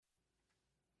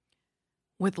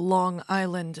With Long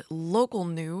Island local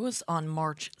news on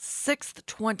March 6th,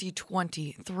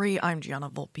 2023, I'm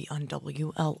Gianna Volpe on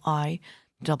WLI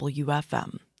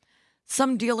WFM.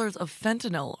 Some dealers of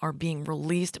fentanyl are being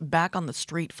released back on the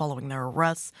street following their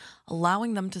arrests,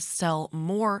 allowing them to sell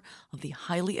more of the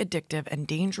highly addictive and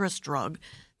dangerous drug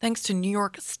thanks to New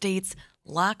York State's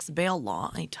lax bail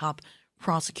law. A top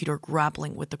prosecutor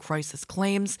grappling with the crisis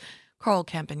claims. Carl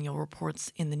Campagnolo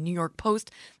reports in the New York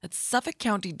Post that Suffolk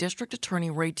County District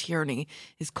Attorney Ray Tierney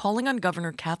is calling on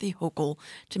Governor Kathy Hochul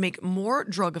to make more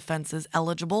drug offenses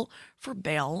eligible for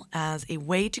bail as a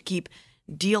way to keep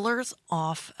dealers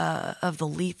off of the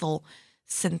lethal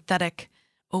synthetic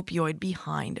opioid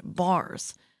behind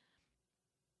bars.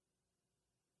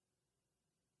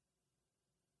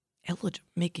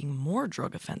 Making more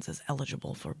drug offenses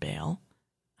eligible for bail.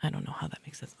 I don't know how that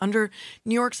makes sense. Under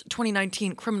New York's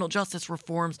 2019 criminal justice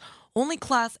reforms, only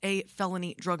Class A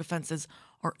felony drug offenses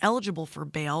are eligible for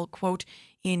bail. Quote,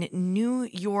 in New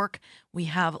York, we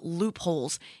have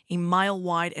loopholes a mile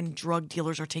wide and drug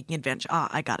dealers are taking advantage.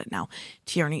 I got it now.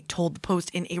 Tierney told the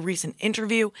Post in a recent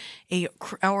interview,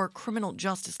 our criminal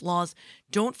justice laws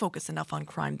don't focus enough on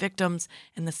crime victims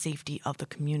and the safety of the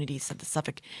community, said the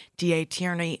Suffolk DA.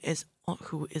 Tierney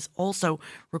who is also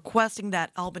requesting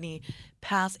that Albany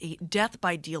pass a death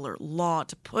by dealer law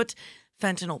to put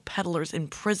fentanyl peddlers in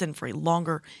prison for a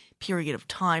longer period of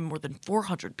time. More than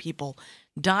 400 people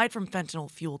died from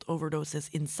fentanyl-fueled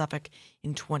overdoses in Suffolk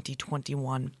in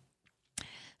 2021.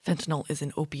 Fentanyl is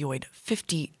an opioid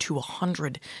 50 to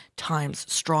 100 times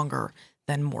stronger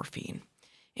than morphine.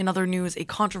 In other news, a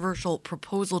controversial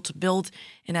proposal to build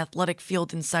an athletic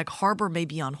field in Sag Harbor may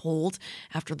be on hold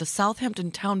after the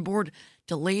Southampton Town Board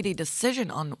delayed a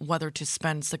decision on whether to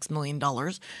spend $6 million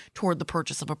toward the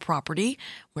purchase of a property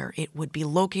where it would be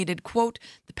located. Quote,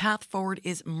 the path forward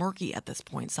is murky at this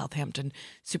point, Southampton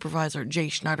Supervisor Jay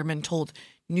Schneiderman told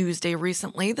Newsday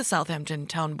recently. The Southampton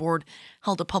Town Board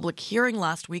held a public hearing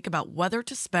last week about whether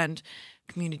to spend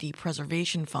community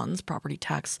preservation funds, property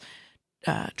tax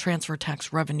transfer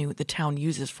tax revenue the town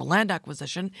uses for land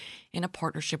acquisition in a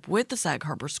partnership with the Sag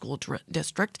Harbor School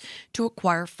District to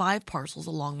acquire 5 parcels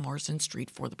along Marsden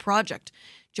Street for the project.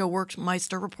 Joe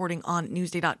Werkmeister reporting on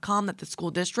Newsday.com that the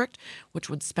school district, which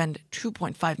would spend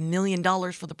 $2.5 million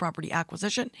for the property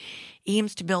acquisition,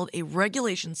 aims to build a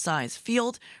regulation-size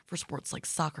field for sports like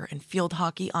soccer and field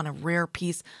hockey on a rare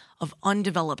piece of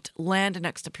undeveloped land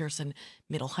next to Pearson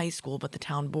Middle High School. But the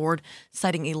town board,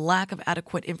 citing a lack of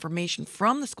adequate information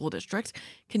from the school district,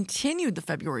 continued the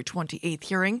February 28th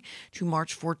hearing to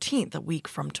March 14th, a week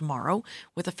from tomorrow,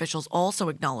 with officials also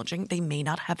acknowledging they may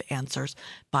not have answers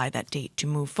by that date to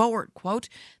move forward. Quote,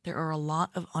 there are a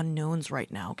lot of unknowns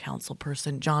right now,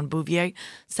 councilperson John Bouvier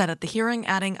said at the hearing,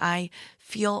 adding, I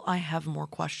feel I have more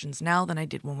questions now than I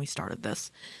did when we started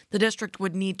this. The district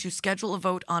would need to schedule a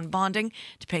vote on bonding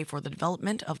to pay for the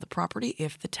development of the property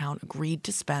if the town agreed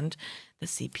to spend the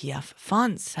CPF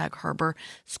funds. Sag Harbor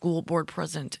School Board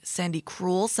President Sandy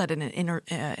Krull said in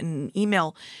an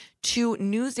email to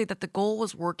Newsday that the goal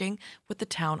was working with the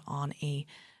town on a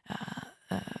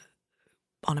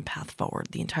path forward.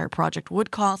 The entire project would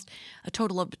cost a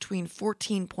total of between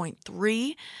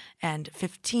 $14.3 and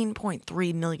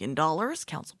 $15.3 million.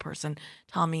 Councilperson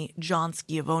Tommy John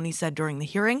Schiavone said during the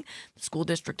hearing, the school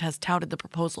district has touted the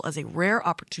proposal as a rare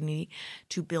opportunity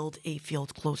to build a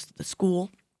field close to the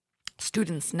school.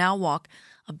 Students now walk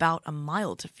about a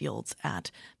mile to fields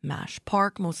at Mash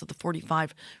Park. Most of the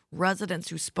 45 residents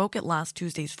who spoke at last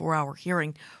Tuesday's 4-hour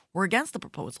hearing were against the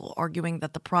proposal, arguing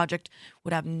that the project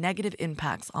would have negative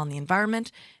impacts on the environment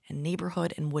and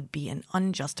neighborhood and would be an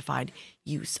unjustified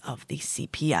use of the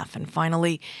CPF. And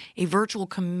finally, a virtual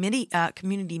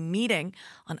community meeting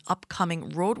on upcoming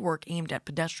road work aimed at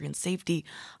pedestrian safety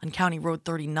on County Road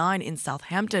 39 in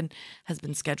Southampton has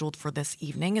been scheduled for this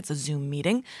evening. It's a Zoom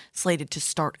meeting slated to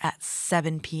start at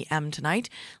 7 p.m. tonight.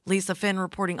 Lisa Finn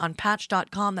reporting on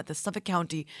Patch.com that the Suffolk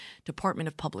County Department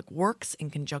of Public Works, in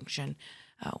conjunction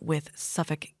with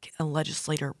Suffolk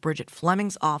legislator Bridget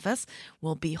Fleming's office,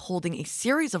 will be holding a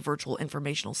series of virtual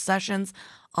informational sessions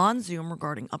on Zoom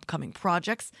regarding upcoming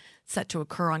projects set to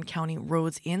occur on county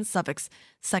roads in Suffolk's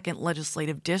 2nd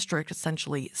Legislative District,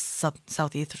 essentially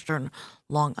southeastern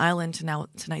Long Island.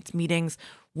 Tonight's meetings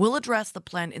will address the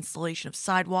planned installation of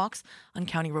sidewalks on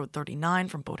County Road 39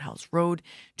 from Boathouse Road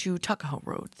to Tuckahoe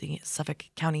Road. The Suffolk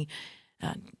County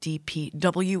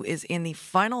DPW is in the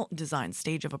final design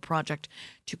stage of a project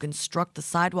to construct the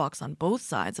sidewalks on both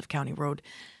sides of County Road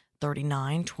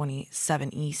 39,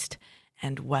 27 East,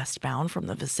 and westbound from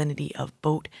the vicinity of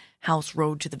Boathouse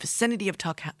Road to the vicinity of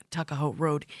Tuckahoe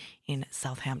Road in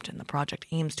Southampton. The project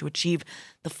aims to achieve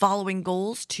the following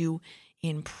goals to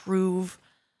improve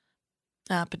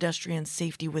pedestrian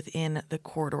safety within the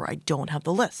corridor. I don't have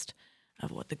the list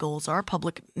of what the goals are.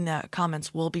 Public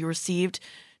comments will be received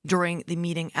during the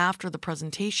meeting after the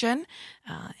presentation,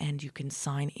 and you can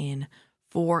sign in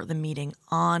for the meeting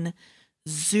on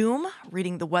Zoom.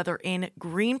 Reading the weather in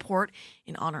Greenport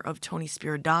in honor of Tony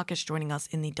Spiridakis joining us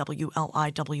in the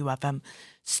WLIWFM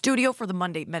studio for the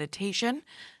Monday meditation,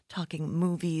 talking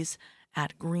movies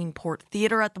at Greenport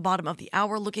Theater at the bottom of the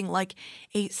hour, looking like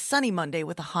a sunny Monday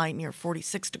with a high near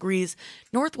 46 degrees.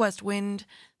 Northwest wind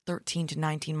 13 to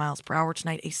 19 miles per hour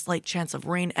tonight. A slight chance of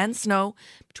rain and snow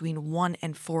between 1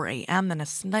 and 4 a.m., then a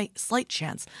slight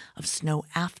chance of snow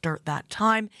after that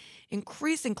time.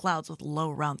 Increasing clouds with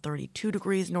low around 32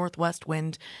 degrees. Northwest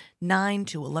wind 9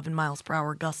 to 11 miles per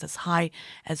hour. Gusts as high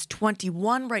as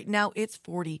 21. Right now it's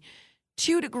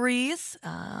 42 degrees.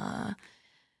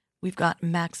 We've got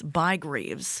Max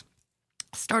Bygraves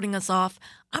starting us off.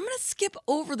 I'm going to skip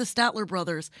over the Statler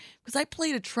Brothers because I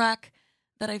played a track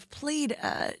that I've played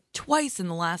twice in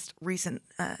the last recently.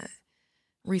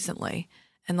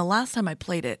 And the last time I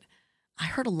played it, I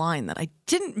heard a line that I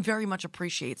didn't very much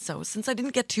appreciate. So since I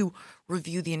didn't get to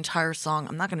review the entire song,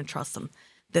 I'm not going to trust them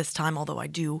this time, although I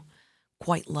do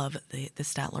quite love the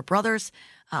Statler Brothers.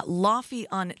 Laufey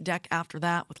on deck after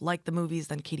that with Like the Movies,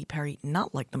 then Katy Perry,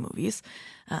 Not Like the Movies.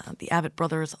 The Avett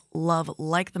Brothers love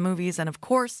Like the Movies. And of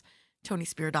course, Tony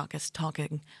Spiridakis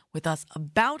talking with us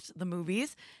about the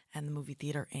movies and the movie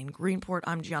theater in Greenport.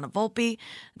 I'm Gianna Volpe.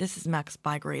 This is Max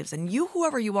Bygraves. And you,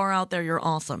 whoever you are out there, you're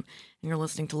awesome. And you're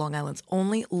listening to Long Island's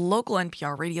only local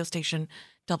NPR radio station,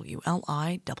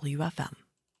 WLIWFM.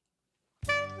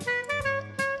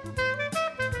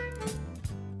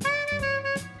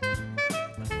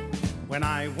 When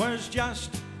I was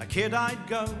just a kid, I'd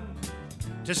go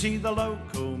to see the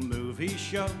local movie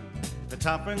show. The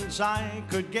tuppence I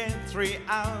could get 3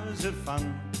 hours of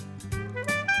fun.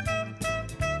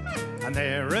 And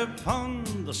there upon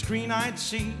the screen I'd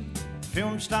see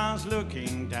film stars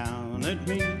looking down at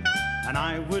me, and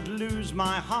I would lose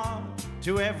my heart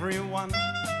to everyone.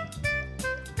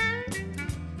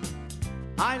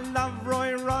 I love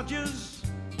Roy Rogers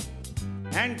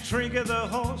and Trigger the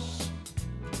Horse.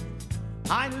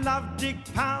 I love Dick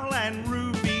Powell and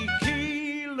Ruby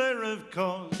Keeler, of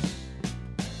course.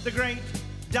 The great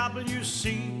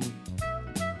W.C.,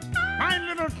 my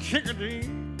little chickadee.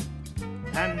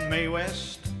 And Mae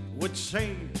West would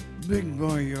say, "Big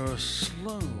boy, you're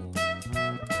slow."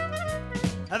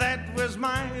 That was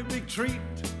my big treat.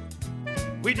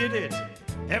 We did it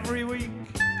every week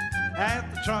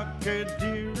at the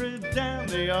Trocadero down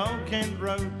the Old Kent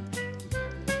Road.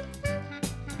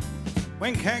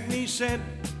 When Cagney said,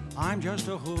 "I'm just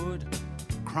a hood,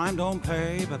 crime don't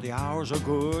pay, but the hours are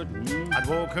good," I'd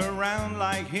walk around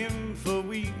like him for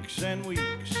weeks and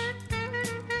weeks.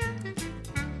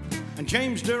 And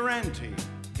James Durante,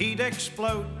 he'd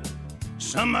explode.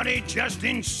 "Somebody just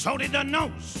insulted the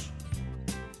nose.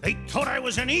 They thought I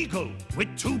was an eagle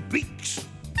with 2 beaks."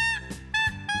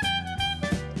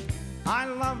 I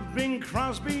love Bing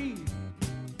Crosby,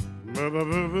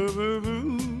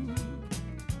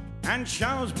 and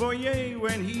Charles Boyer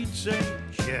when he'd say,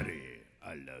 "Sherry,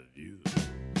 I love you."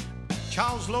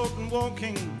 Charles Lawton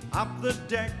walking up the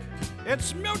deck,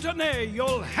 "It's mutiny,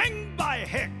 you'll hang by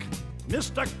heck.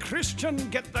 Mr. Christian,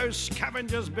 get those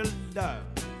scavengers below."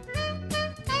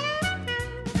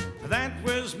 That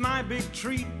was my big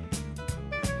treat.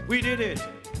 We did it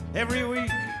every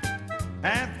week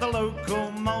at the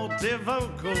local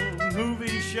multivocal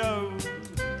movie show.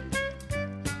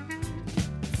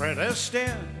 Fred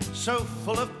Astaire, so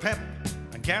full of pep,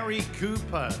 and Gary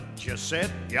Cooper just said,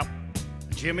 "Yep."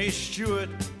 Jimmy Stewart,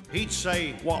 he'd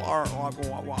say, "Well,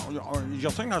 you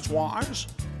think that's wise?"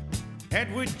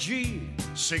 Edward G.,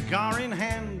 cigar in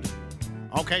hand,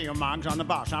 "Okay, your mug's on the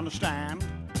bus, understand?"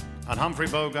 And Humphrey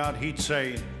Bogart, he'd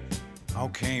say,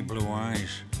 "Okay, Blue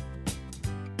Eyes."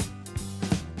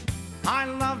 I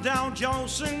loved Al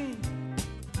Jolson,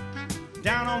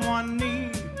 down on one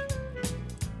knee,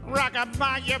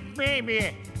 "Rock-a-bye,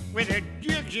 baby, with a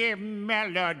Dixie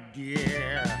melody."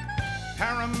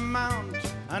 Paramount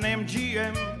and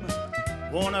MGM,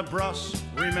 Warner Bros.,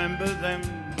 remember them,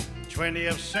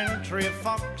 20th Century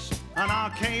Fox and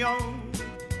RKO.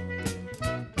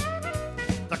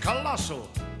 The colossal,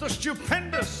 the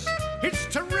stupendous, it's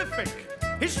terrific,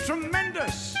 it's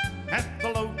tremendous at the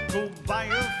local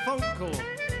biofocal.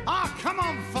 Ah, come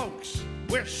on, folks,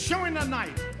 we're showing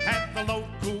tonight at the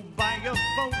local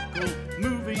biofocal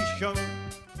movie show.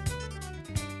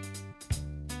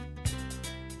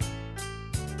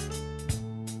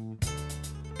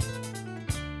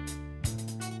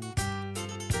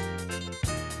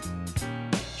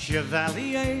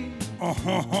 Chevalier,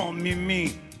 oh,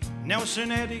 Mimi,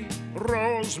 Nelson Eddy,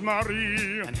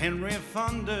 Rosemary, and Henry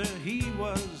Fonda, he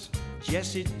was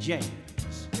Jesse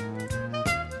James.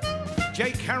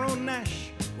 J. Carrol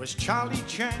Naish was Charlie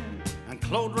Chan, and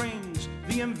Claude Rains,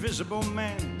 the Invisible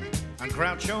Man, and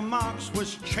Groucho Marx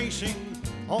was chasing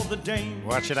all the dames.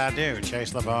 What should I do, chase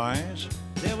the boys?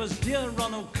 There was dear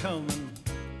Ronald Colman,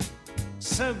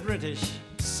 so British,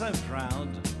 so proud.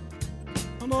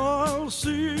 And I'll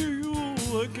see you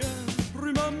again,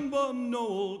 remember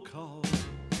Noel Coward.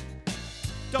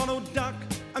 Donald Duck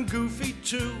and Goofy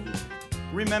too,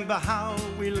 remember how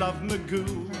we love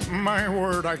Magoo. My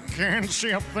word, I can't see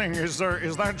a thing. Is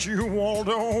that you,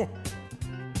 Waldo?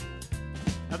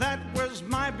 That was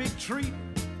my big treat.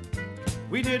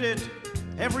 We did it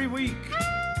every week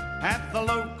at the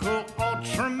local All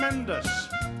Tremendous.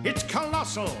 It's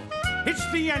colossal, it's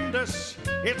the Endus,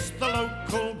 it's the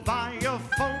local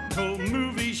biofocal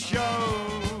movie show.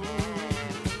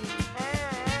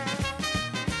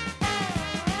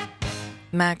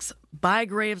 Max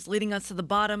Bygraves leading us to the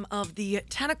bottom of the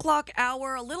 10 o'clock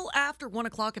hour, a little after 1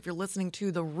 o'clock if you're listening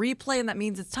to the replay, and that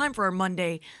means it's time for our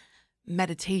Monday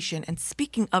meditation. And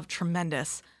speaking of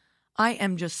tremendous, I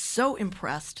am just so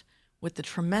impressed with the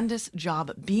tremendous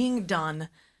job being done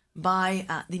by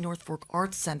the North Fork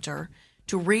Arts Center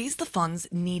to raise the funds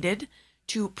needed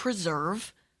to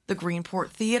preserve the Greenport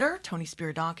Theater. Tony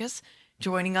Spiridakis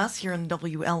joining us here in the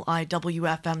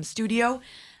WLIW-FM studio.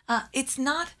 It's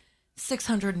not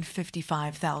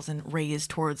 $655,000 raised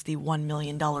towards the $1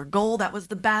 million goal. That was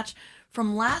the batch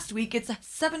from last week. It's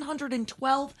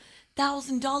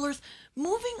 $712,000,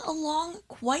 moving along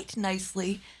quite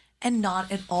nicely and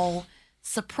not at all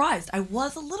surprised. I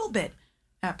was a little bit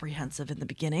apprehensive in the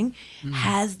beginning.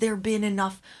 Has there been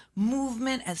enough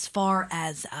movement as far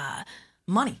as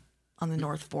money on the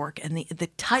North Fork and the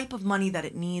type of money that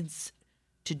it needs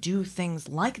to do things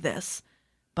like this?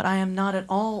 But I am not at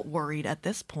all worried at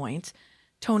this point.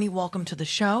 Tony, welcome to the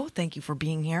show. Thank you for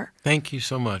being here. Thank you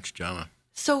so much, Jonna.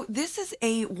 So this is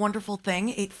a wonderful thing.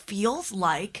 It feels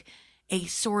like a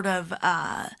sort of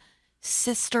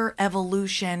sister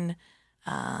evolution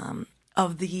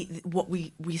of the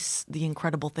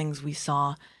incredible things we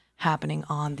saw happening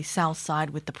on the South Side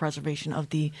with the preservation of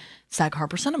the Sag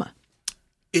Harbor Cinema.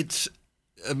 It's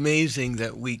amazing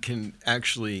that we can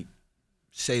actually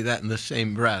say that in the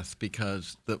same breath,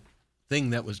 because the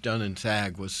thing that was done in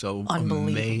SAG was so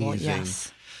unbelievable. Amazing.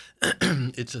 Yes.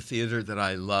 It's a theater that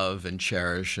I love and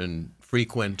cherish and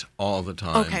frequent all the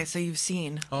time. Okay, so you've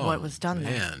seen what was done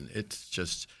there. Man, it's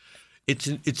just it's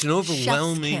an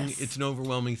overwhelming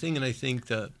thing, and I think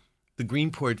the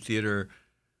Greenport Theater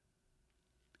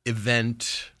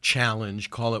event challenge,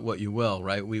 call it what you will,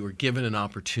 right? We were given an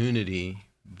opportunity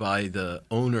by the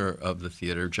owner of the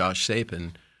theater, Josh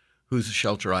Sapin, who's a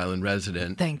Shelter Island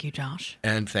resident. Thank you, Josh.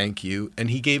 And thank you. And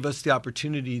he gave us the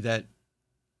opportunity that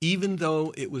even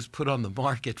though it was put on the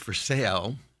market for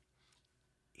sale,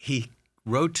 he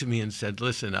wrote to me and said,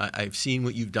 listen, I've seen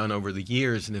what you've done over the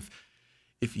years. And if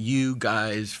you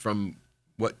guys, from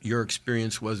what your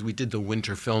experience was, we did the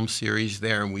winter film series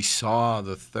there, and we saw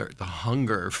the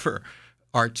hunger for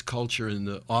arts culture in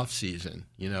the off season,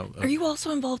 you know. Are you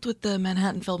also involved with the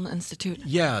Manhattan Film Institute?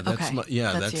 Yeah, that's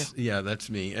okay. that's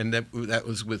me. And that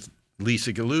was with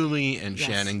Lisa Gillooly and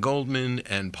Shannon Goldman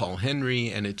and Paul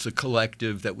Henry, and it's a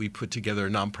collective that we put together, a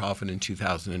nonprofit, in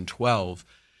 2012,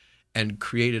 and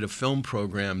created a film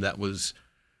program that was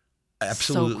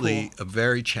absolutely so cool. A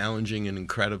very challenging and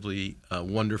incredibly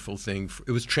wonderful thing.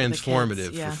 It was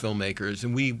transformative for filmmakers,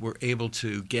 and we were able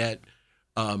to get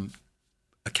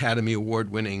Academy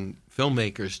Award-winning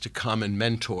filmmakers to come and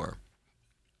mentor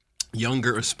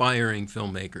younger, aspiring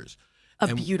filmmakers.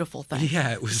 Beautiful thing.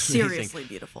 Yeah, it was seriously amazing.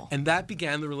 Beautiful. And that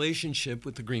began the relationship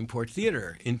with the Greenport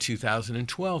Theater in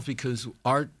 2012, because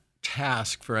our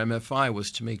task for MFI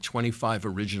was to make 25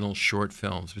 original short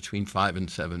films between 5 and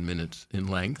 7 minutes in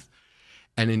length.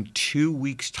 And in 2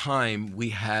 weeks' time, we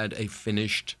had a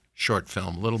finished short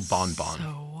film, Little Bon Bon.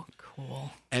 So cool.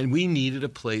 And we needed a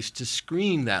place to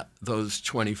screen those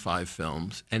 25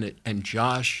 films, and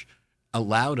Josh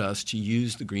allowed us to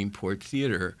use the Greenport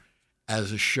Theater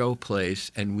as a show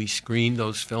place, and we screened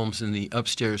those films in the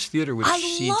upstairs theater, which I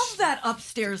love that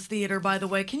upstairs theater, by the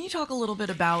way. Can you talk a little bit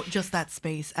about just that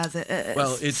space as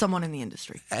someone in the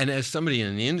industry? And as somebody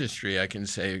in the industry, I can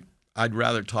say I'd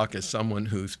rather talk as someone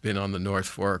who's been on the North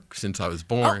Fork since I was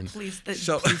born. Oh, please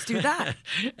do that.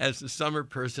 As a summer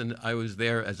person, I was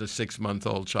there as a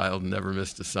 6-month-old child and never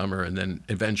missed a summer, and then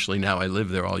eventually now I live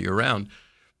there all year round.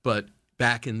 But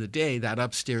back in the day, that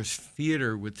upstairs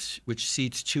theater, which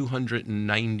seats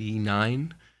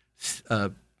 299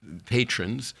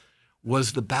 patrons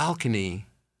was the balcony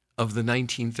of the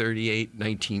 1938,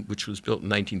 which was built in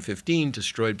 1915,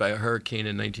 destroyed by a hurricane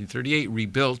in 1938,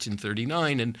 rebuilt in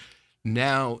 39, and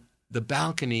now the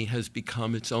balcony has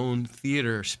become its own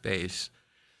theater space.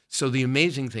 So the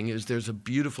amazing thing is there's a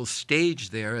beautiful stage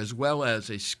there as well as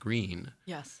a screen.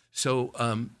 Yes. So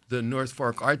the North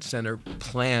Fork Arts Center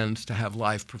plans to have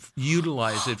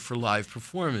utilize it for live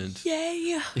performance.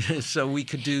 Yay! So we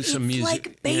could do some It's music.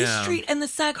 like Bay Street and the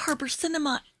Sag Harbor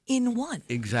Cinema in one.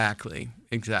 Exactly.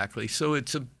 So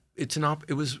it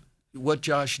was what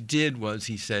Josh did was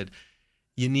he said,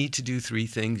 you need to do 3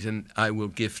 things, and I will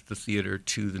gift the theater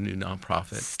to the new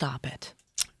nonprofit. Stop it.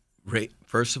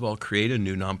 First of all, create a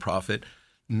new nonprofit,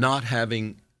 not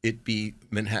having it be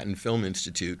Manhattan Film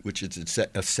Institute, which is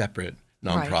a separate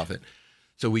nonprofit. Right.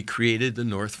 So we created the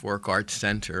North Fork Arts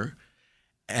Center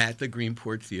at the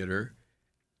Greenport Theater.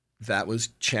 That was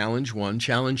challenge 1.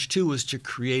 Challenge 2 was to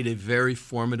create a very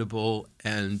formidable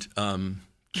and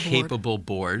capable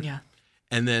board. Yeah.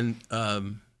 And then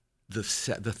the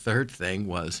third thing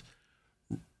was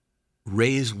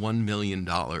raise $1 million,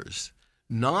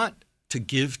 not to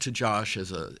give to Josh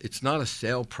it's not a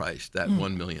sale price, that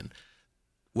 $1 million.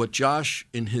 What Josh,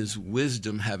 in his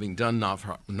wisdom, having done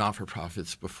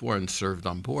not-for-profits before and served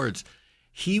on boards,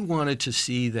 he wanted to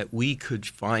see that we could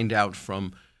find out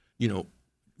from,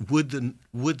 would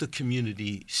the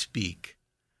community speak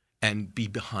and be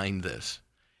behind this?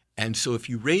 And so if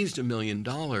you raised $1 million,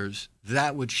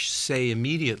 that would say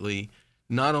immediately,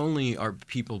 not only are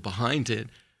people behind it,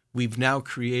 we've now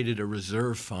created a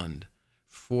reserve fund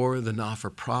for the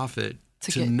not-for-profit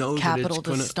to know that it's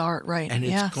going to start, right? And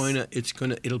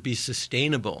it'll be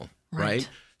sustainable, right?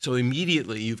 So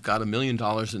immediately you've got $1 million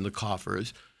in the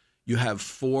coffers. You have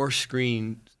 4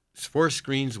 screens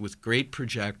with great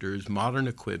projectors, modern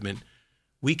equipment.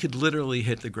 We could literally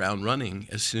hit the ground running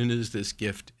as soon as this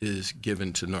gift is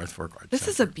given to North Fork Arts Center. This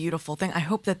is a beautiful thing. I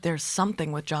hope that there's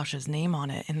something with Josh's name on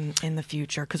it in the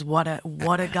future, because what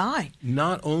a guy.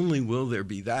 Not only will there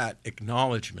be that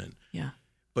acknowledgement,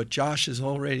 but Josh has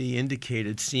already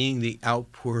indicated, seeing the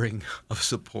outpouring of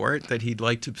support, that he'd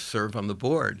like to serve on the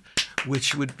board,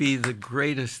 which would be the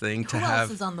greatest thing to have. Who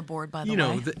else is on the board, by the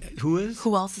way? Who is?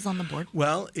 Who else is on the board?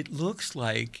 Well, it looks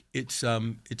like it's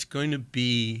going to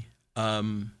be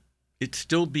it's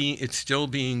still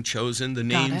being chosen. The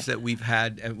names that we've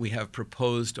had and we have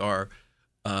proposed are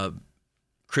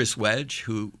Chris Wedge,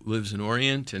 who lives in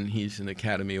Orient, and he's an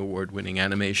Academy Award-winning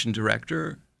animation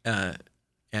director.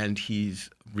 And he's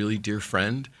a really dear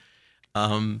friend.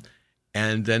 And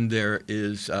then there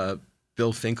is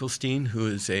Bill Finkelstein, who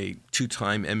is a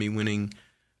 2-time Emmy-winning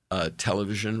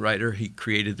television writer. He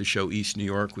created the show East New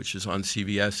York, which is on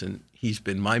CBS, and he's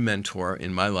been my mentor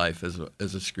in my life as a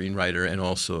screenwriter and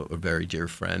also a very dear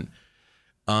friend.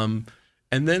 And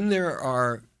then there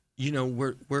are,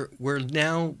 we're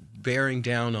now bearing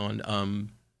down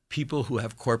on people who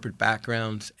have corporate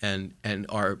backgrounds and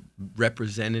are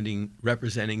representing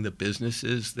the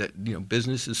businesses that,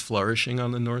 businesses flourishing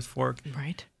on the North Fork.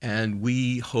 Right. And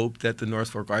we hope that the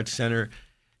North Fork Arts Center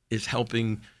is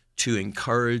helping to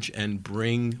encourage and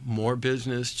bring more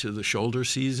business to the shoulder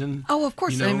season. Oh, of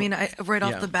course. I mean, off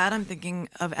the bat, I'm thinking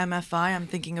of MFI. I'm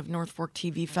thinking of North Fork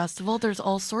TV Festival. There's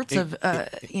all sorts of,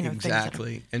 things.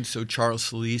 Exactly. And so Charles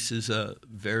Solis is a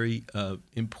very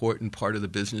important part of the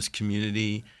business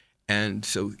community. And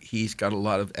so he's got a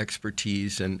lot of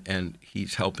expertise, and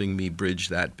he's helping me bridge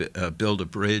that, build a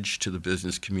bridge to the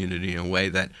business community in a way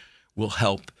that will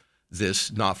help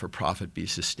this not-for-profit be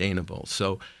sustainable.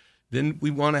 So then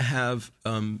we want to have,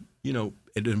 an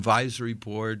advisory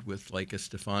board with like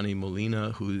Estefany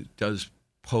Molina, who does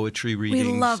poetry readings.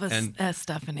 We love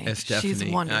Estefany. She's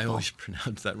wonderful. I always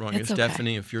pronounce that wrong. It's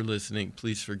Estefany, okay. If you're listening,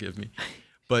 please forgive me.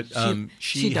 But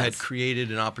she had created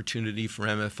an opportunity for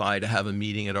MFI to have a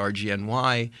meeting at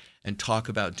RGNY and talk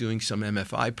about doing some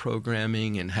MFI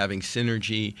programming and having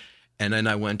synergy. And then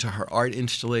I went to her art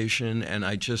installation, and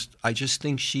I just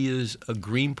think she is a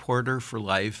Greenporter for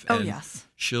life. Oh, and yes.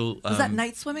 She'll. Was that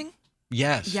night swimming?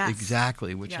 Yes,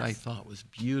 exactly, which I thought was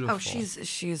beautiful. Oh,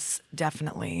 she's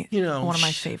definitely one of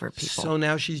my favorite people. So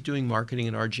now she's doing marketing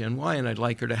at RGNY, and I'd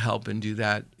like her to help and do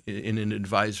that in an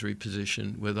advisory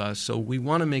position with us. So we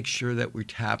want to make sure that we're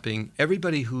tapping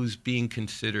everybody who's being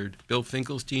considered. Bill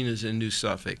Finkelstein is in New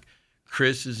Suffolk.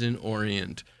 Chris is in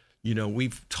Orient.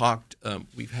 We've talked,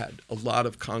 we've had a lot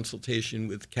of consultation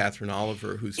with Catherine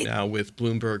Oliver, who's now with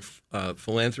Bloomberg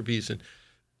Philanthropies, and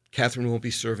Catherine won't be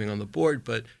serving on the board,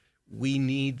 but we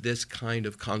need this kind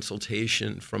of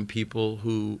consultation from people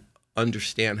who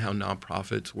understand how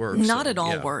nonprofits work. Not at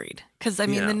all worried. Because, the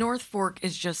North Fork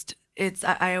is just,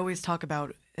 I always talk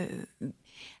about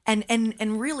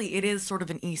and really it is sort of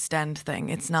an East End thing.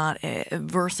 It's not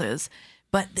versus,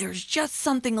 but there's just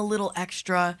something a little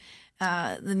extra.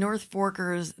 The North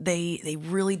Forkers, they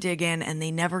really dig in and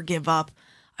they never give up.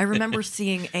 I remember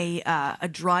seeing a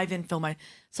drive-in film. I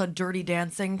saw Dirty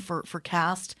Dancing for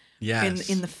Cast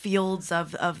in the fields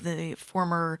of the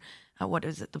former what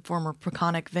is it, the former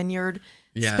Peconic Vineyard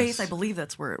space. I believe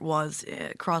that's where it was,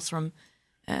 across from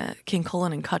King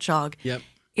Cullen and Cutchogue. Yep.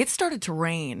 It started to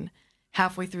rain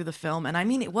halfway through the film, and I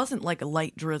mean, it wasn't like a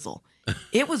light drizzle.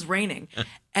 It was raining,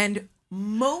 and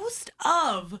most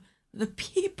of the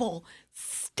people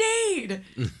stayed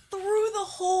through the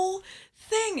whole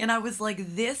thing, and I was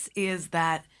like, "This is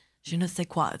that je ne sais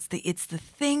quoi." It's the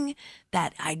thing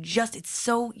that it's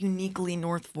so uniquely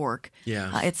North Fork.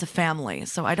 Yeah, it's a family,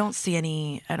 so I don't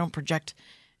project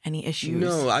any issues.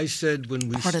 No, I said when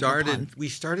we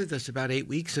started this about 8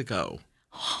 weeks ago.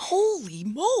 Holy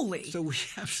moly! So we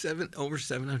have over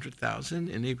 700,000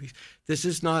 in 8 weeks. This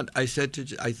is not. I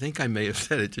think I may have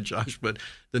said it to Josh, but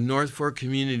the North Fork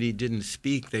community didn't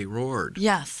speak; they roared.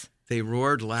 Yes, they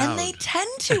roared loud, and they tend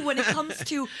to when it comes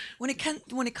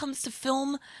to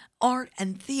film, art,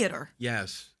 and theater.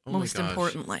 Yes, most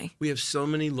importantly, we have so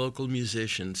many local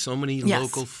musicians, so many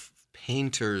local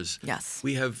painters. Yes,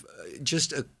 we have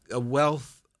just a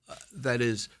wealth that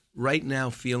is right now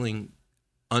feeling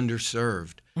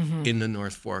underserved in the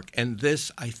North Fork. And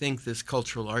this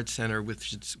Cultural Arts Center,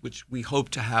 which we hope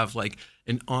to have like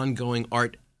an ongoing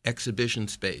art exhibition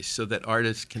space so that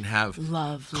artists can have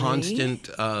constant,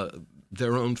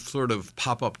 their own sort of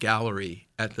pop-up gallery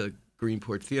at the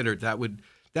Greenport Theater.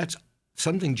 That's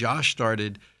something Josh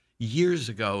started years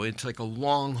ago. It's like a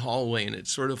long hallway, and it's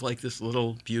sort of like this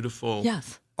little beautiful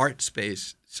art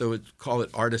space. So call it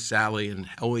Artist Alley, and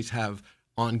always have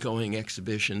ongoing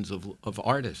exhibitions of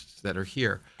artists that are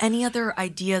here. Any other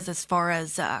ideas as far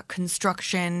as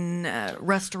construction,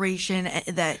 restoration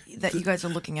that you guys are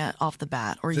looking at off the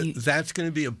bat? Or that's going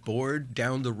to be a board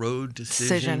down the road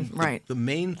decision. Right. The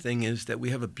main thing is that we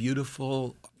have a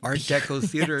beautiful Art Deco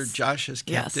theater. Yes. Josh has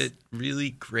kept it really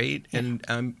great. And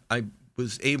I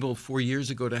was able 4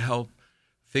 years ago to help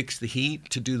fix the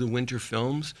heat to do the winter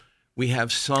films. We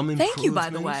have some improvements. Thank you, by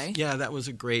the way. Yeah, that was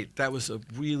a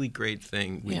really great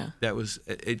thing.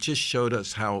 It just showed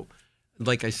us how,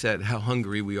 like I said, how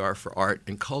hungry we are for art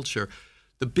and culture.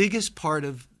 The biggest part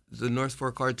of the North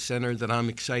Fork Arts Center that I'm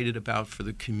excited about for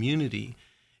the community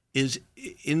is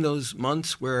in those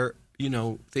months where,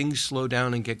 things slow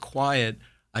down and get quiet,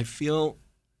 I feel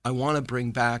I want to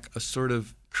bring back a sort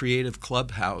of creative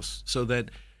clubhouse so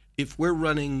that if we're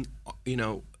running,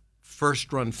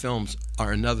 first-run films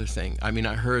are another thing. I mean,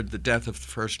 I heard the death of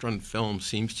first-run films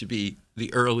seems to be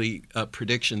the early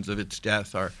predictions of its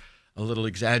death are a little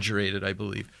exaggerated, I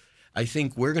believe. I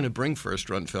think we're going to bring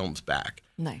first-run films back.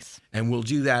 Nice. And we'll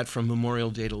do that from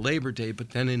Memorial Day to Labor Day, but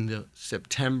then in the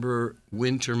September,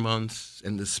 winter months,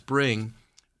 and the spring,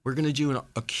 we're going to do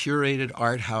a curated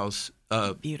art house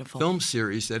film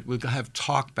series that we'll have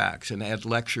talkbacks and add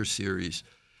lecture series.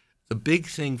 The big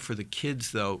thing for the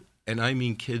kids, though, and I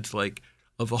mean kids like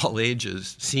of all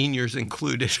ages, seniors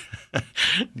included.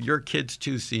 Your kids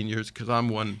too, seniors, because I'm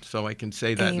one, so I can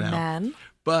say that now.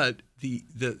 But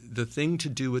the thing to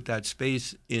do with that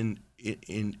space in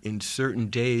certain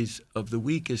days of the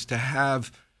week is to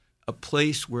have a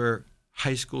place where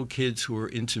high school kids who are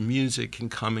into music can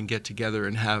come and get together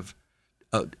and have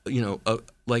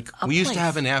we used to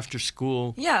have an after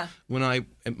school when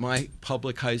at my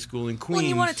public high school in Queens. Well,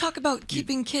 you want to talk about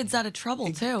keeping kids out of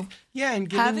trouble too. Yeah, and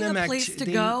giving having them a place to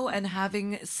go and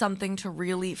having something to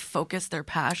really focus their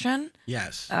passion.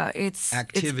 Yes. It's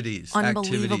activities.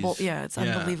 Unbelievable. Yeah, it's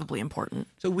unbelievably important.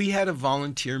 So we had a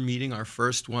volunteer meeting, our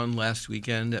first one last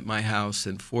weekend at my house,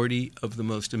 and 40 of the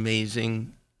most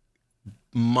amazing,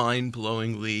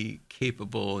 mind-blowingly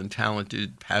capable and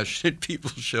talented, passionate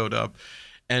people showed up.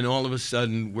 And all of a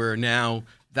sudden,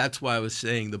 that's why I was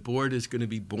saying the board is going to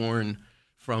be born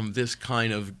from this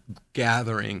kind of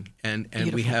gathering. And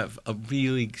we have a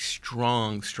really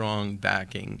strong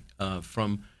backing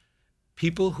from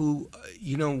people who,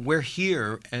 we're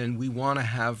here and we want to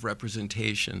have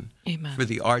representation for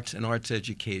the arts and arts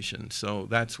education. So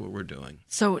that's what we're doing.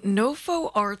 So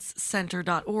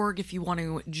nofoartscenter.org if you want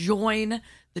to join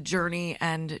the journey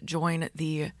and join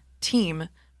the team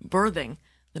birthing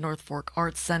the North Fork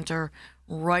Arts Center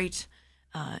right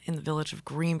in the village of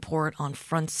Greenport on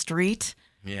Front Street.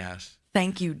 Yes.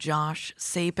 Thank you, Josh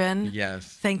Sapin.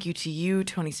 Yes. Thank you to you,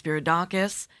 Tony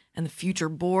Spiridakis, and the future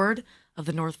board of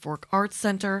the North Fork Arts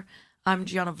Center. I'm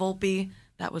Gianna Volpe.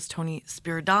 That was Tony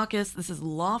Spiridakis. This is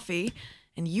Lofty.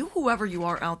 And you, whoever you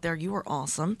are out there, you are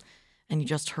awesome. And you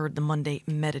just heard the Monday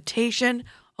meditation.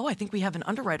 Oh, I think we have an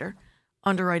underwriter.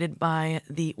 Underwritten by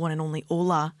the one and only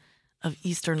Ola of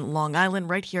Eastern Long Island,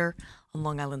 right here on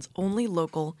Long Island's only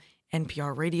local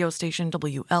NPR radio station,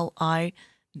 WLIWFM.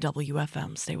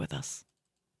 Stay with us.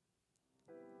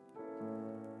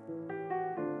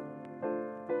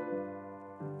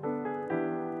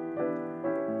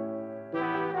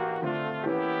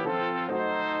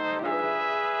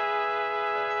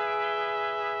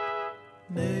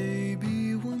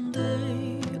 Maybe one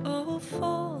day I'll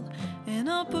fall in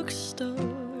a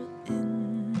bookstore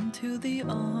into the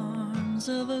arms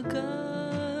of a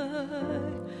guy.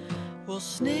 We'll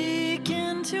sneak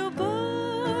into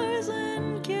bars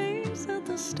and gaze at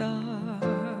the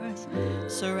stars,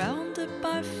 surrounded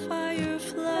by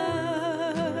fireflies.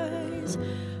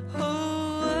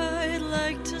 Oh, I'd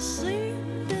like to sleep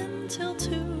until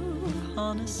 2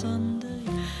 on a Sunday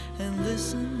and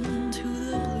listen to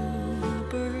the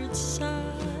bluebirds sigh.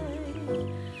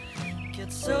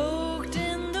 Get soaked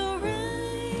in the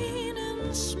rain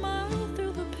and smile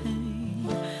through the pain.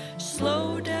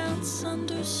 Slow dance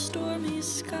under stormy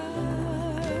skies.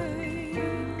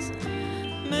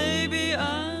 Maybe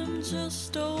I'm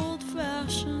just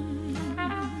old-fashioned,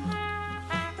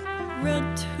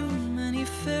 read too many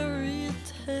fairy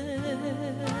tales.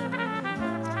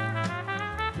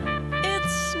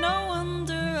 It's no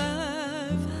wonder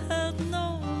I've had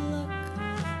no luck.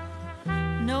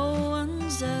 No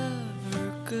one's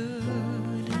ever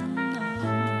good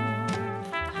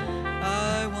enough.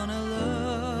 I wanna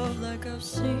love like I've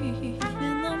seen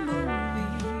in the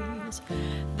movies.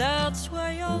 That's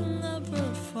why I'll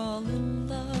never fall in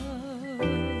love.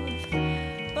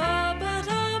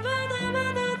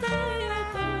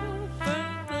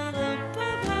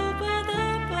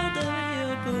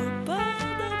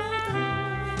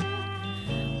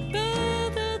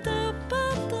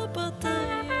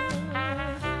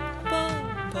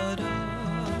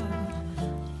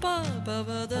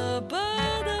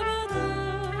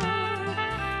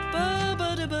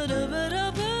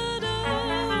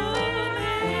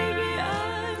 Maybe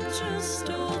I'm just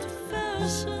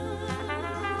old-fashioned,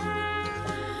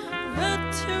 read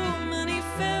too many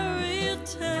fairy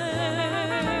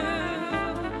tales.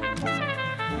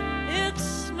 It's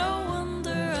no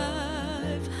wonder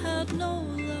I've had no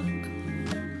luck.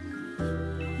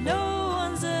 No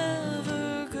one's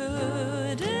ever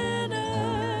good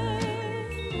enough.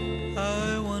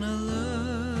 I wanna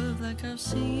love like I've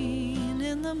seen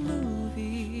in the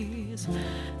movies.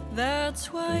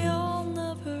 That's why I'll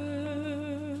never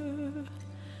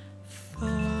fall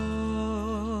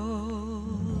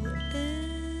in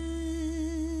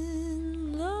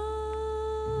love.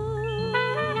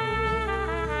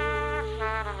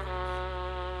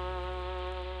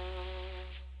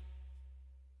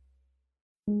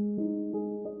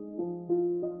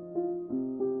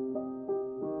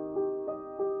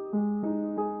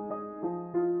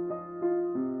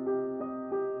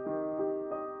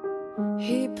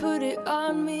 He put it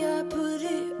on me, I put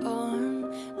it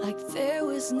on, like there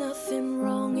was nothing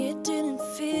wrong. It didn't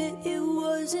fit, it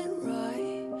wasn't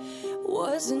right,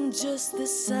 wasn't just the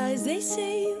size. They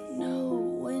say you know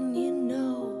when you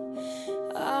know.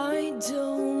 I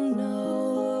don't know.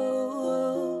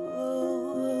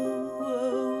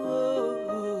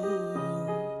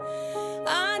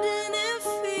 I didn't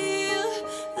feel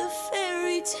the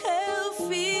fairy tale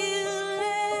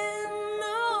feeling,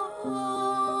 no.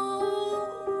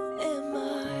 Am I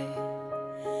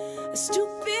a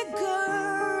stupid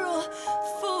girl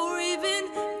for even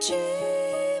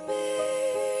dreaming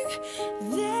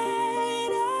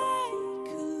that I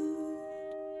could?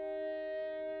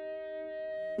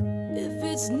 If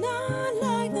it's not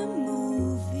like the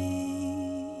movies,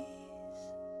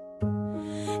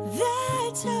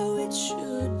 that's how it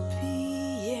should be,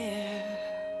 yeah.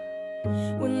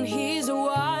 When he's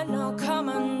wide, I'll come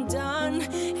undone,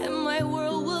 and my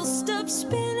world will stop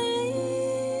spinning.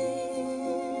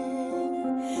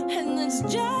 And it's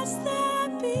just the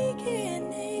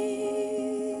beginning,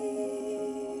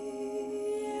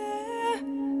 yeah.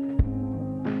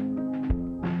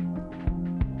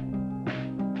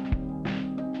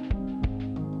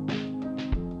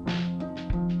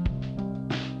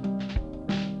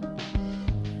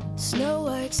 Snow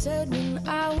White said when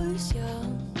I was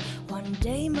young, one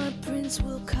day my prince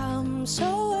will come, so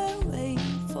I'll wait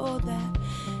for that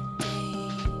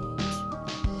date.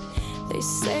 They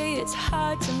say it's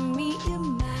hard to meet your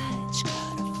match,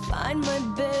 gotta find my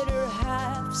better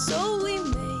half, so we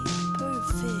make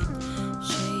perfect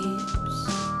shapes.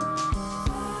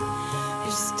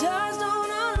 If stars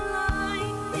don't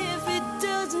align, if it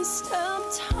doesn't stop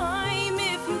time,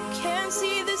 if you can't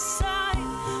see the sign,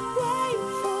 why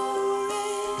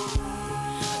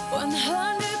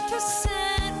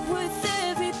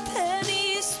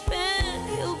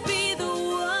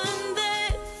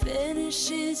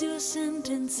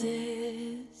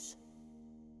is.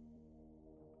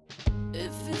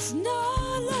 If it's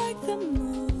not like the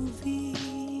movies,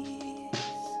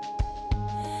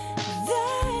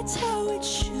 that's how it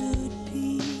should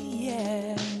be,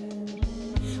 yeah.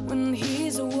 When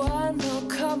he's the one, he'll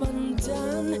come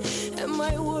undone, and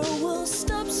my world will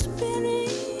stop spinning.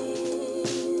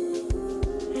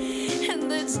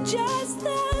 And it's just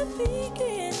the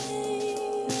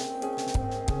beginning.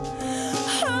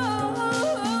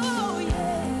 Oh,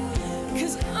 yeah.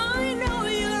 'Cause I know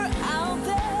you're out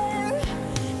there,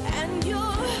 and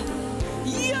you're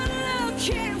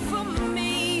looking for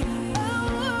me.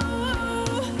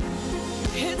 Oh,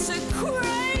 it's a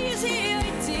crazy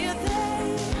idea that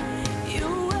you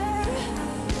were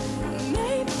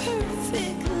made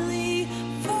perfectly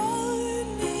for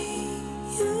me,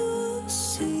 you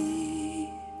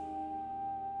see.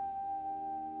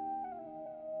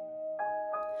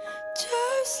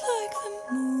 Just like the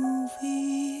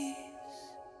movies,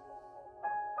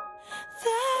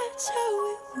 that's how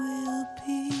it will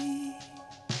be.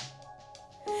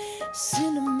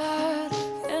 Cinematic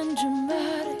and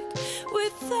dramatic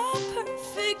with a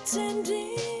perfect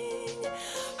ending.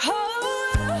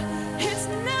 Oh, it's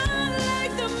not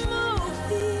like the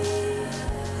movie.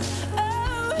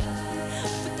 Oh,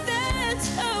 but that's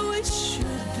how it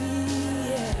should be,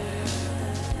 yeah.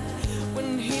 When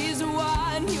he's the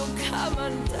one, you'll come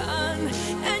undone,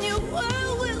 and your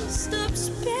world will stop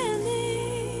spinning.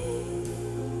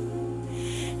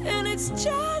 And it's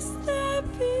just the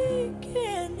beginning.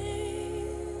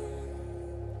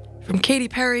 From Katy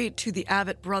Perry to the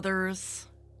Avett Brothers,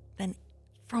 then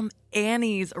from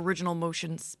Annie's original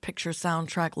motion picture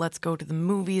soundtrack, Let's Go to the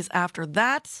Movies. After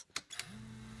that,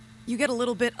 you get a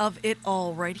little bit of it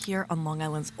all right here on Long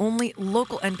Island's only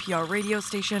local NPR radio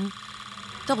station,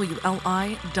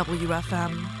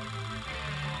 WLIWFM.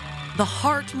 The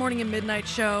Heart Morning and Midnight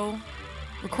Show,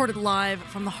 recorded live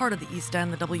from the heart of the East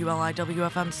End, the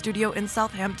WLIWFM studio in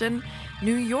Southampton,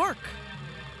 New York.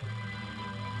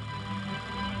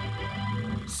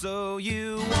 So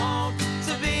you want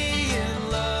to be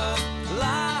in love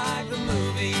like the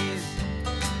movies,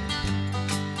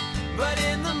 but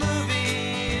in the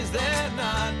movies they're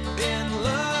not in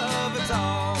love at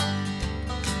all.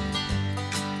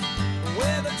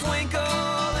 With a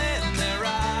twinkle in their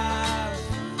eyes,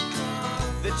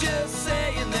 they're just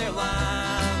saying their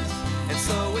lines, and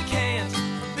so we can't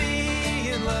be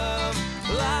in love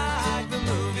like the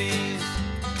movies.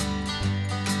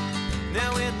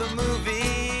 Now in the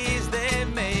movies they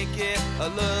make it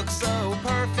look so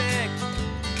perfect,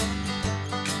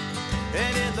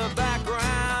 and in the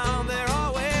background they're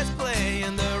always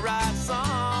playing the right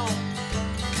song,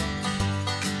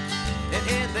 and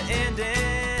in the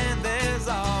ending there's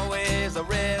always a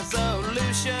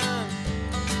resolution.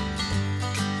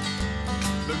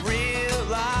 But real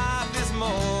life is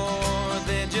more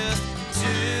than just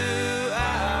 2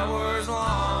 hours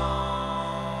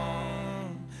long.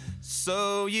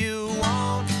 So you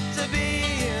want to be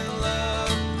in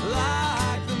love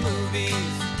like the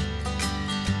movies,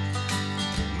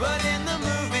 but in the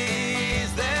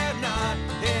movies they're not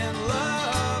in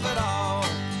love at all.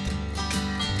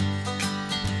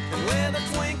 And with a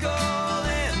twinkle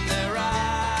in their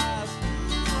eyes,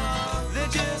 they're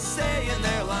just saying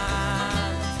their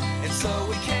lines, and so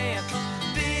we can't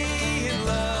be in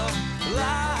love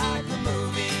like the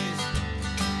movies,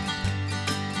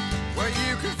 Where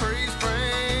you can freeze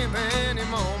frame any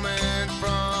moment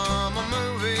from a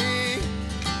movie,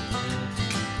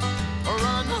 or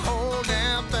run the whole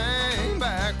damn thing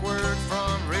backwards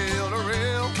from reel to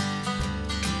reel.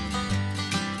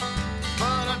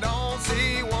 But I don't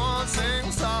see one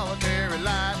single solitary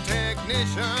light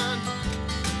technician,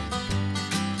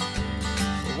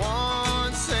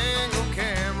 one single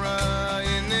camera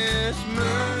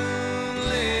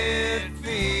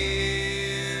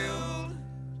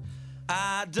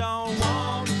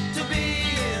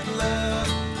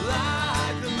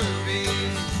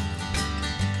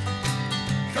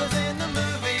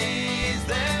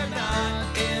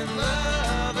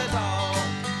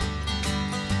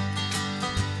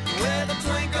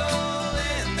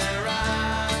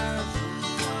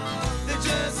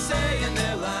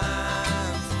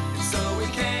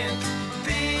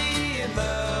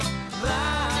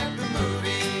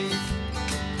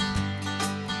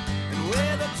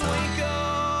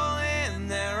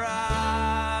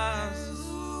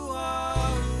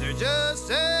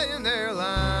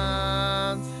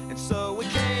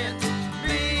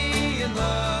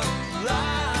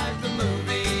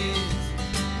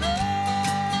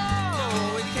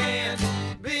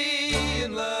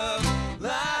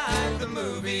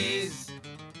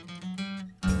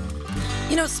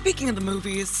Speaking of the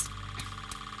movies,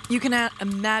 you can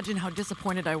imagine how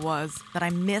disappointed I was that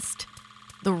I missed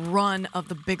the run of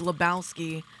The Big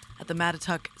Lebowski at the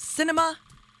Mattituck Cinema.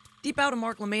 Deep out of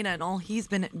Mark LaMena and all he's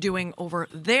been doing over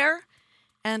there.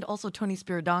 And also Tony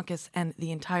Spiridakis and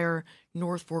the entire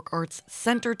North Fork Arts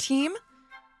Center team.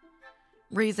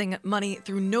 Raising money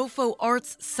through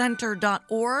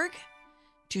nofoartscenter.org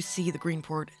to see the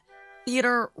Greenport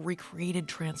Theater recreated,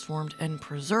 transformed, and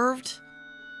preserved.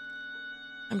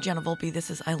 I'm Jenna Volpe. This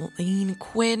is Eileen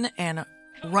Quinn and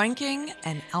Ranking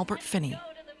and Albert Finney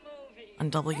on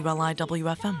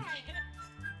WLIWFM.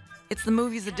 It's the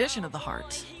movies edition of The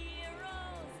Heart.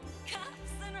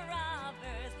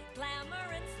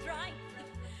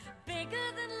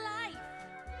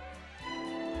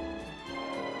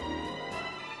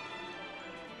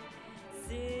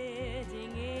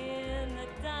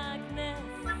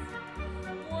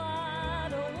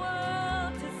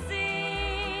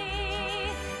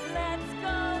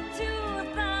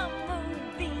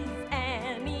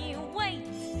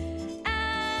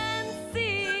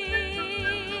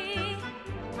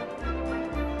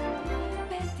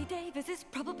 Is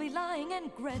probably lying, and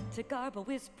Greta Garbo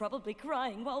is probably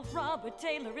crying, while Robert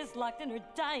Taylor is locked in her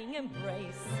dying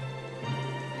embrace.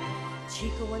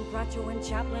 Chico and Groucho and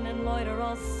Chaplin and Lloyd are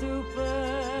all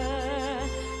super.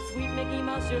 Sweet Mickey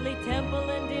Mouse, Shirley Temple,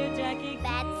 and dear Jackie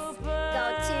Let's Cooper.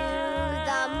 go to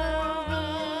the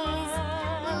movies.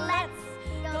 Let's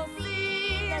go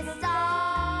see the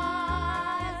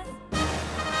stars.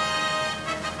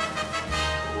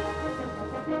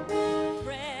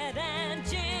 Fred and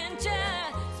Ginger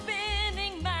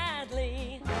spinning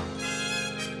madly.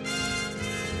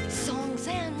 Songs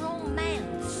and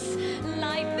romance.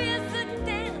 Life is a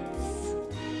dance.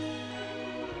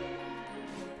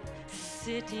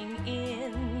 Sitting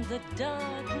in the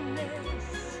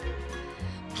darkness.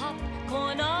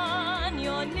 Popcorn on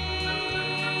your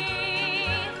knee.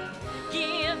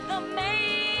 Give the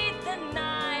maid the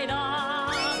night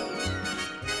off.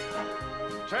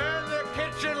 Turn the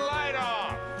kitchen light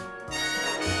off.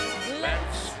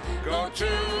 Let's go to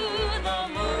the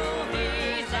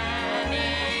movies,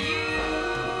 Annie,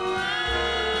 you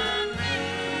and me.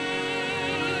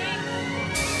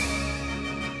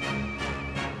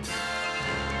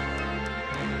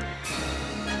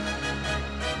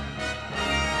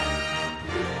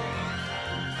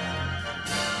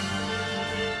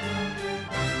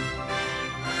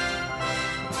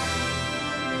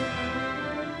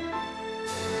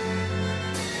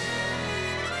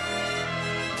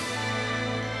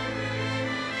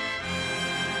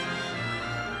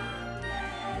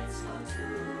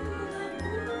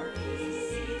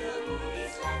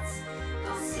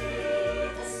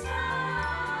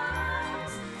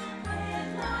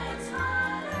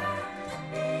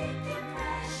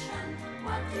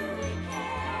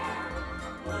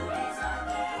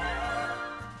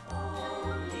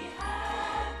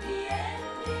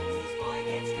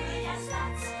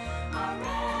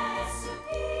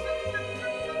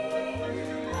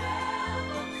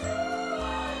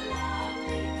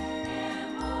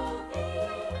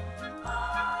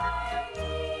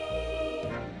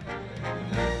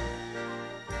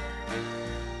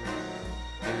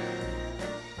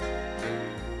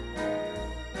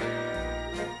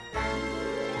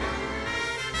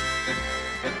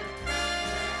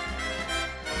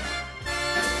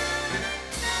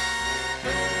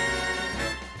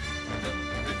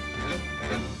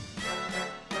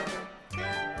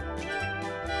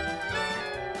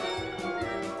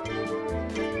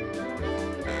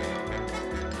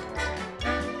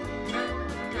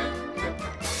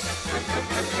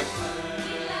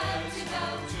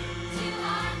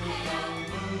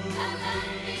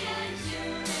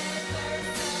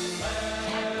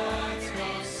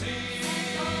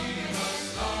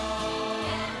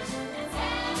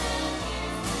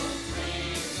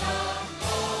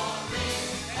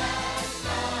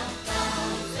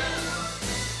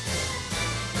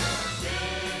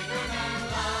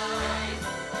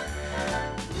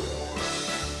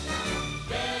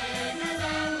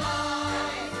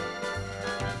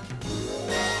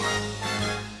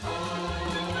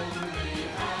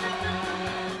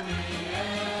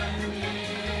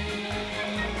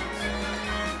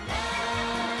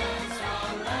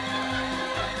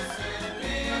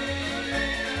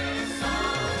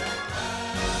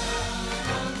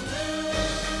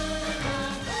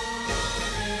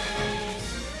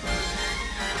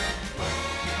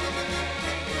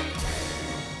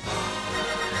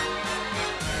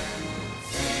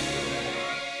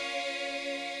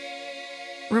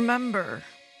 Remember,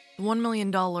 the $1 million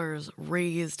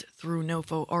raised through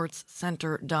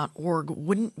nofoartscenter.org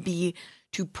wouldn't be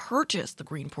to purchase the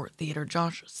Greenport Theater.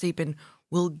 Josh Sapin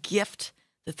will gift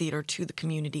the theater to the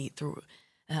community through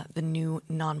the new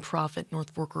nonprofit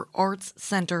North Forker Arts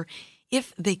Center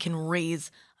if they can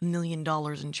raise $1 million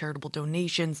in charitable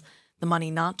donations. The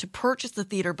money not to purchase the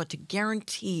theater, but to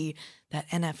guarantee that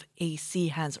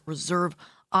NFAC has reserve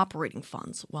operating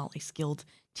funds while a skilled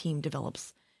team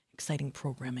develops exciting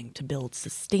programming to build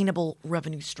sustainable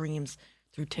revenue streams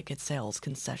through ticket sales,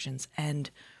 concessions,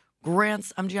 and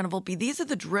grants. I'm Gianna Volpe. These are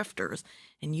the Drifters.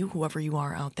 And you, whoever you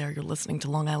are out there, you're listening to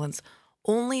Long Island's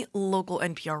only local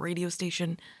NPR radio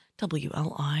station,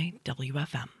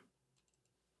 WLIWFM.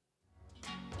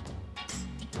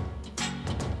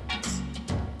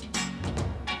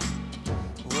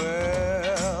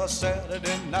 Well,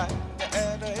 Saturday night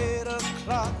at 8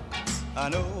 o'clock, I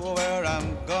know where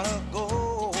I'm gonna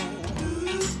go.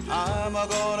 I'm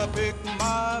gonna pick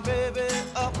my baby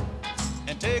up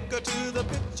and take her to the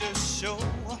picture show.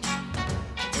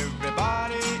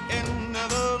 Everybody in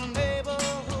the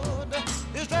neighborhood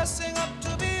is dressing up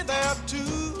to be there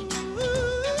too.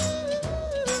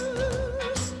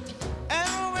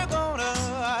 And we're gonna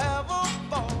have a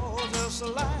ball just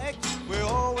like we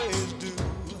always do.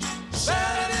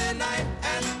 Saturday night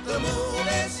at the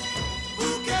movies,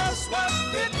 who cares what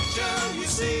picture you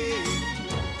see?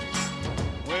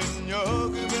 When you're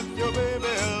hugging with your baby,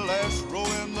 last row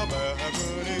in the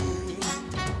balcony.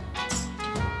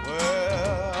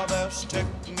 Well, there's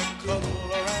Technicolor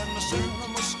and the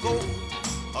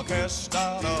CinemaScope, a cast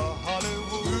out of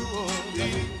Hollywood,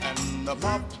 and the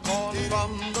popcorn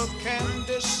from the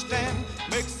candy stand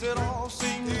makes it all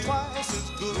seem twice as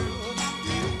good.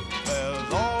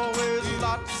 There's always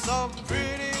lots of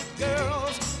pretty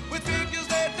girls with figures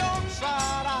they don't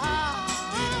try to hide,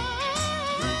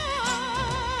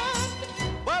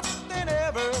 but they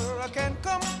never can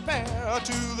compare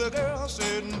to the girl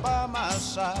sitting by my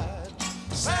side.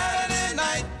 Saturday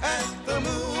night at the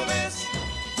movies,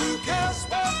 who cares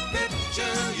what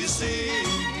picture you see?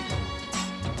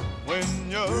 When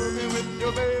you're hugging with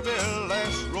your baby,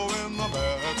 last row in the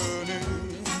balcony.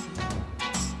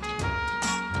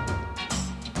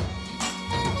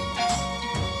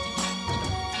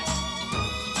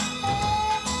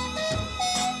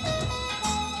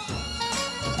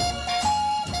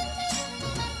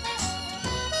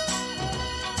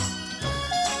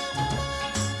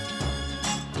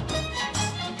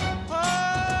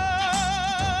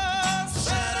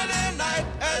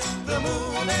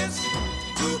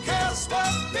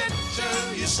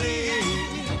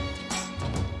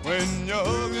 When you're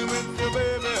hugging with your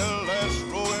baby, last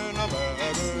row in the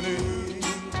balcony.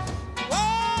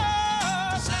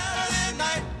 Whoa, Saturday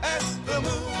night at the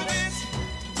movies,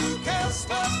 who cares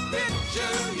what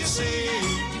picture you see?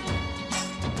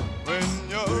 When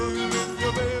you're hugging with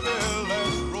your baby,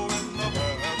 last row in the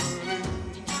balcony.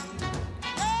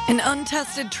 An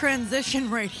untested transition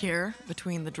right here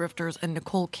between the Drifters and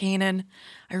Nicole Kanan.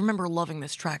 I remember loving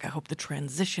this track. I hope the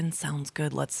transition sounds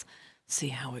good. Let's see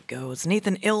how it goes.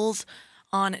 Nathan Ills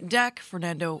on deck.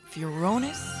 Fernando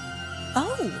Fioranes.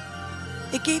 Oh,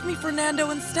 it gave me Fernando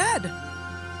instead.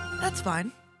 That's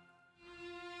fine.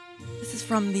 This is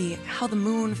from the How the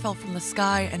Moon Fell from the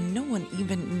Sky and No One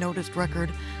Even Noticed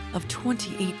record of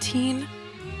 2018.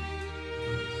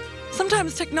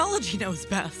 Sometimes technology knows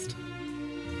best.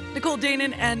 Nicole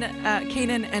Kanan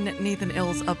and Nathan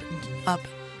Ills up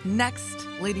next,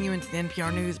 leading you into the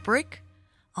NPR News break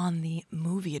on the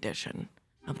movie edition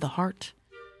of The Heart.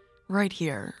 Right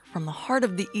here from the heart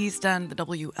of the East End, the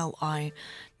WLI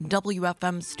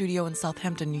WFM studio in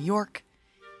Southampton, New York.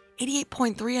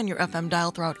 88.3 on your FM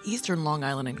dial throughout eastern Long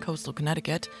Island and coastal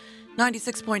Connecticut.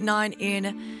 96.9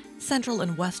 in central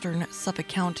and western Suffolk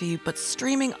County, but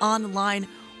streaming online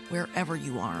wherever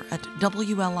you are at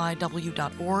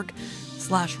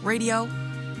WLIW.org/radio.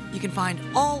 You can find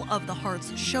all of the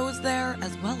Heart's shows there,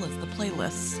 as well as the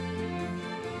playlists.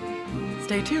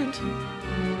 Stay tuned.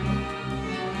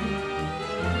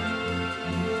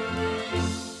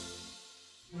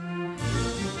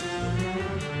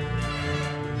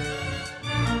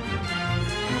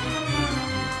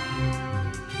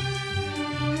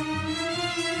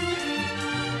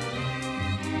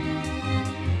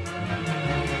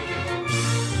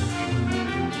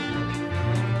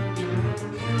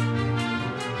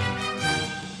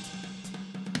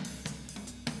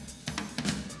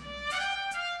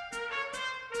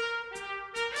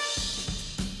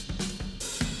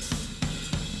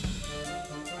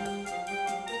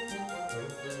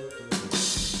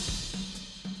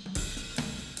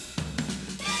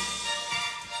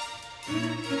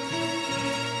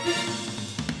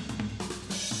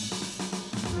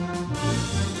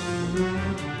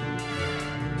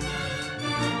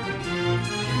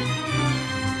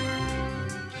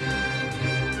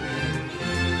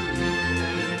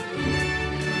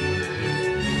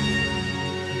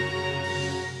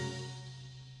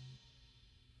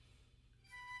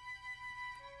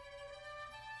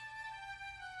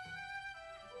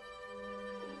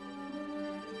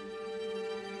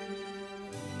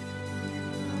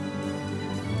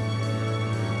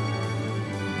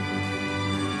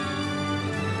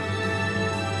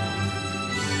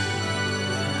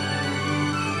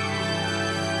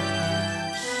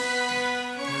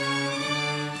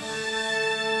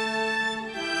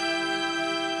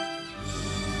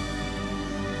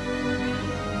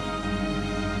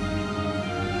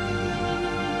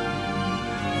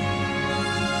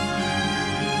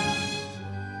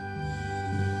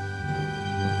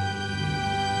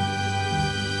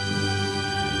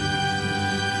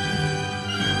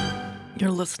 You're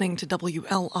listening to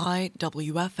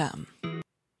WLIWFM.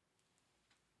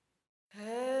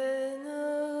 I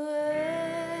know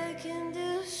I can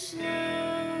do so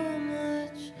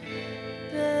much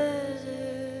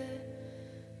better,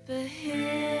 but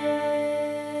here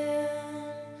I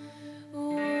am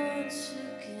once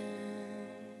again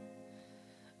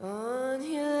on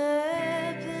your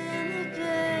lap in the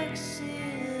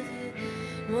backseat of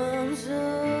your mom's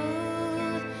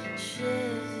old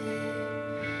Chevy.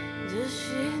 Does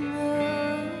she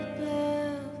know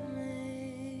about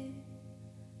me?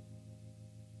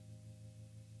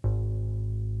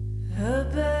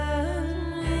 About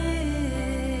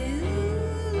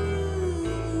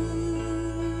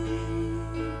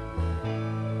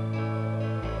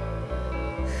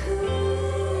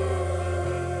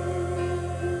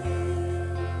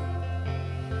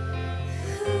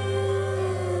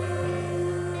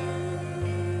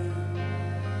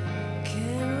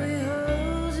Can we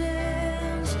hold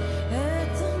hands at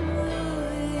the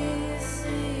movie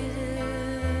theater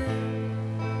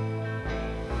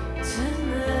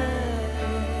tonight?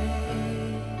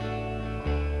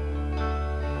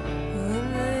 When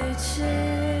they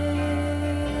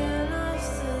turn off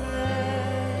the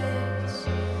lights,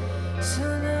 so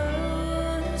no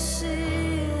one will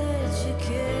see that you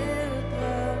care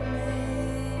about me.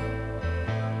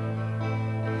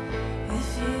 If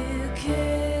you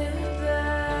care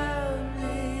about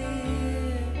me,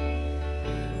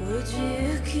 would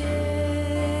you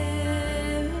care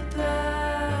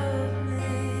about me?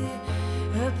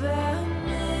 About me?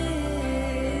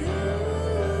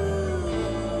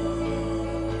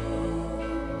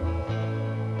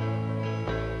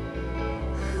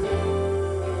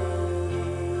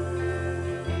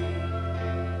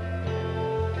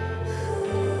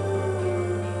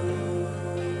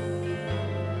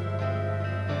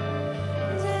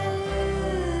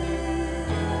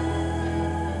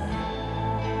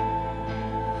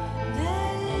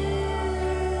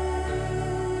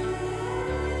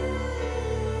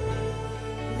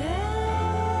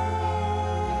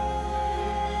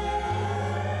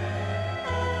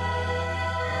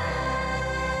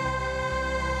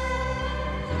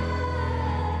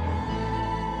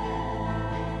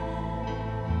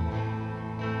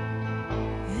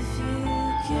 If you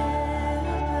care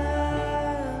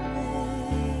about me,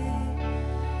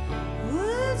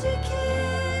 would you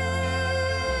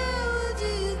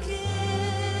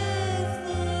care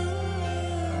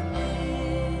for me?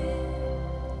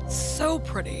 So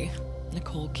pretty.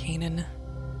 Nicole Kanan.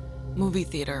 Movie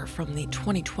Theater from the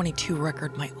 2022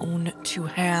 record My Own Two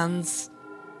Hands.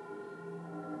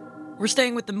 We're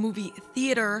staying with the movie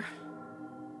theater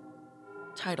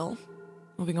title.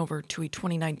 Moving over to a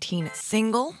 2019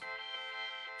 single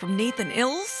from Nathan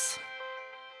Ills.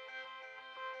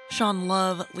 Sean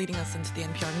Love leading us into the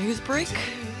NPR news break.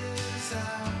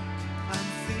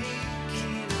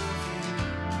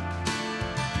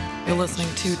 You're listening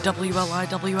to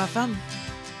WLIWFM.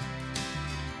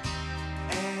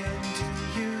 And do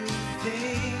you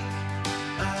think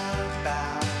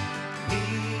about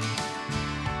me?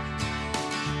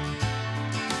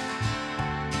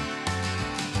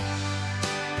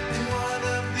 And one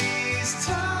of these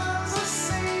times I'll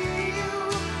see you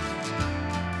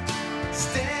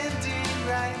standing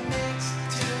right next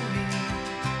to me.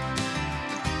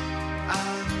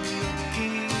 I'm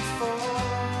looking for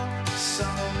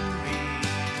some relief.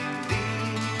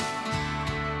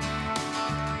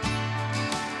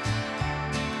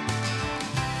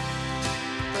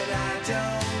 But I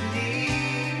don't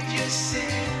need your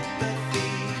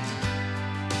sympathy,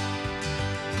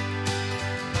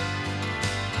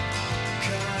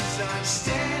 'cause I'm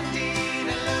standing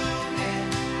alone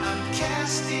and I'm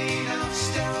casting off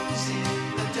stones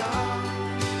in the dark.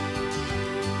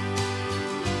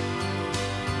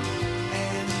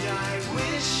 And I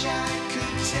wish I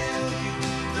could tell you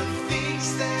the things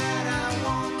that I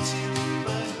want to,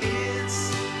 but it's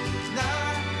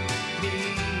not me.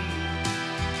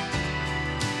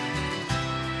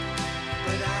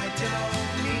 But I don't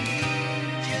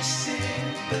need your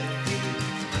sympathy.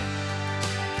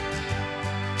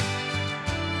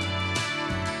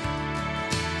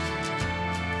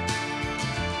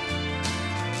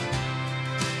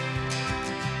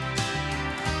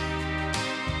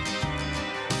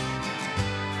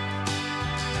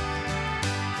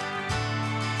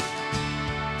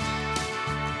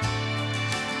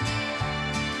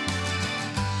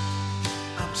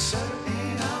 I'm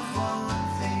certain of one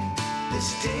thing, this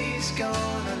day's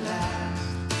gonna last,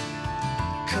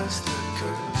 'cause the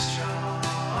curtain's drawn.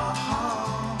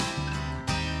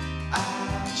 I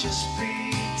just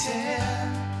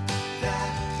pretend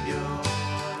that you're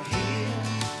here.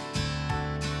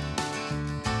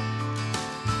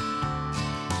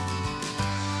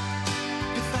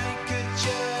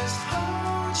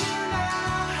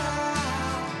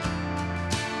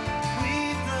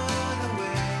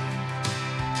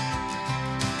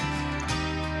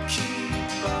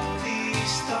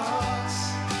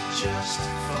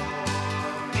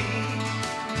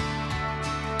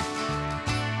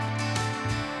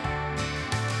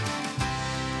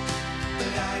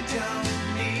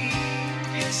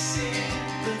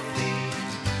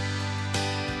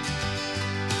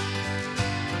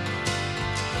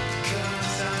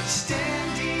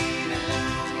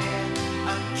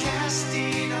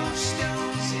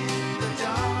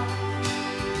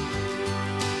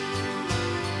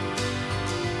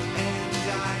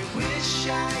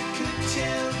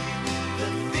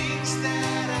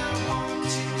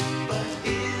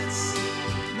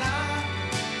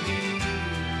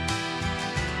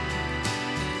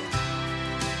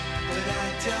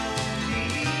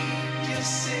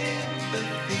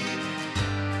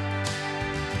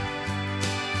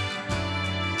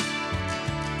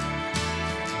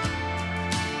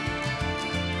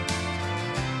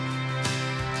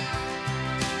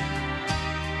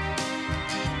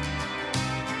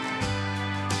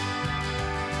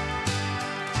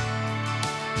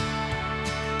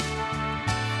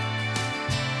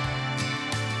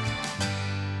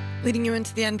 Leading you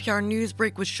into the NPR News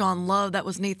Break with Sean Love, that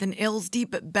was Nathan Ailes.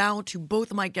 Deep bow to both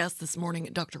of my guests this morning,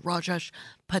 Dr. Rajesh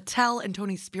Patel and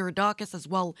Tony Spiridakis, as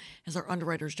well as our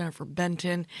underwriters Jennifer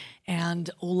Benton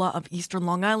and Ola of Eastern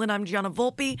Long Island. I'm Gianna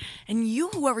Volpe, and you,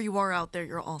 whoever you are out there,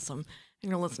 you're awesome. And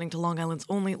you're listening to Long Island's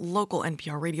only local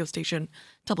NPR radio station,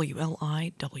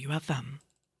 WLIWFM.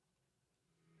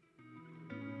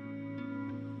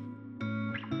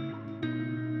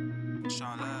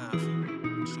 Sean Love.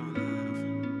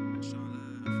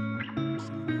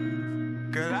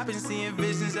 Girl, I've been seeing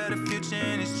visions of the future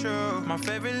and it's true. My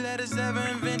favorite letters ever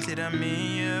invented, I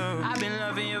mean you. I've been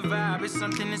loving your vibe, it's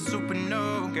something that's super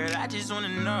new. Girl, I just wanna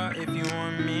know if you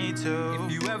want me to.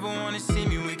 If you ever wanna see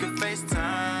me, we could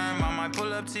FaceTime. I might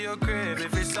pull up to your crib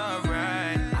if it's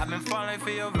alright. I've been falling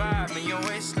for your vibe and your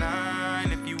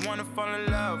waistline. If you wanna fall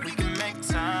in love, we can make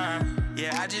time.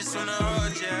 Yeah, I just wanna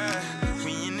hold ya.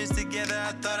 We in this together,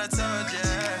 I thought I told ya.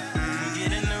 We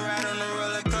get in the ride on the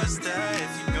roller coaster.